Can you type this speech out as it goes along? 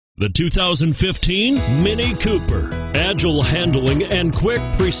The 2015 MINI Cooper. Agile handling and quick,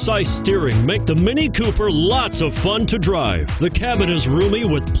 precise steering make the MINI Cooper lots of fun to drive. The cabin is roomy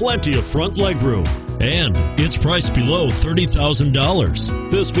with plenty of front legroom, and it's priced below $30,000.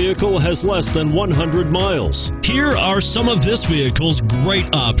 This vehicle has less than 100 miles. Here are some of this vehicle's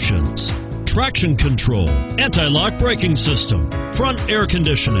great options: traction control, anti-lock braking system, front air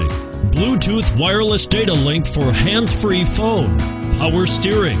conditioning, Bluetooth wireless data link for hands-free phone, power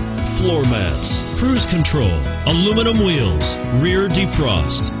steering, floor mats, cruise control, aluminum wheels, rear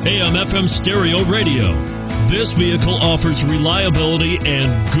defrost, AM/FM stereo radio. This vehicle offers reliability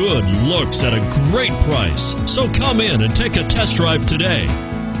and good looks at a great price. So come in and take a test drive today.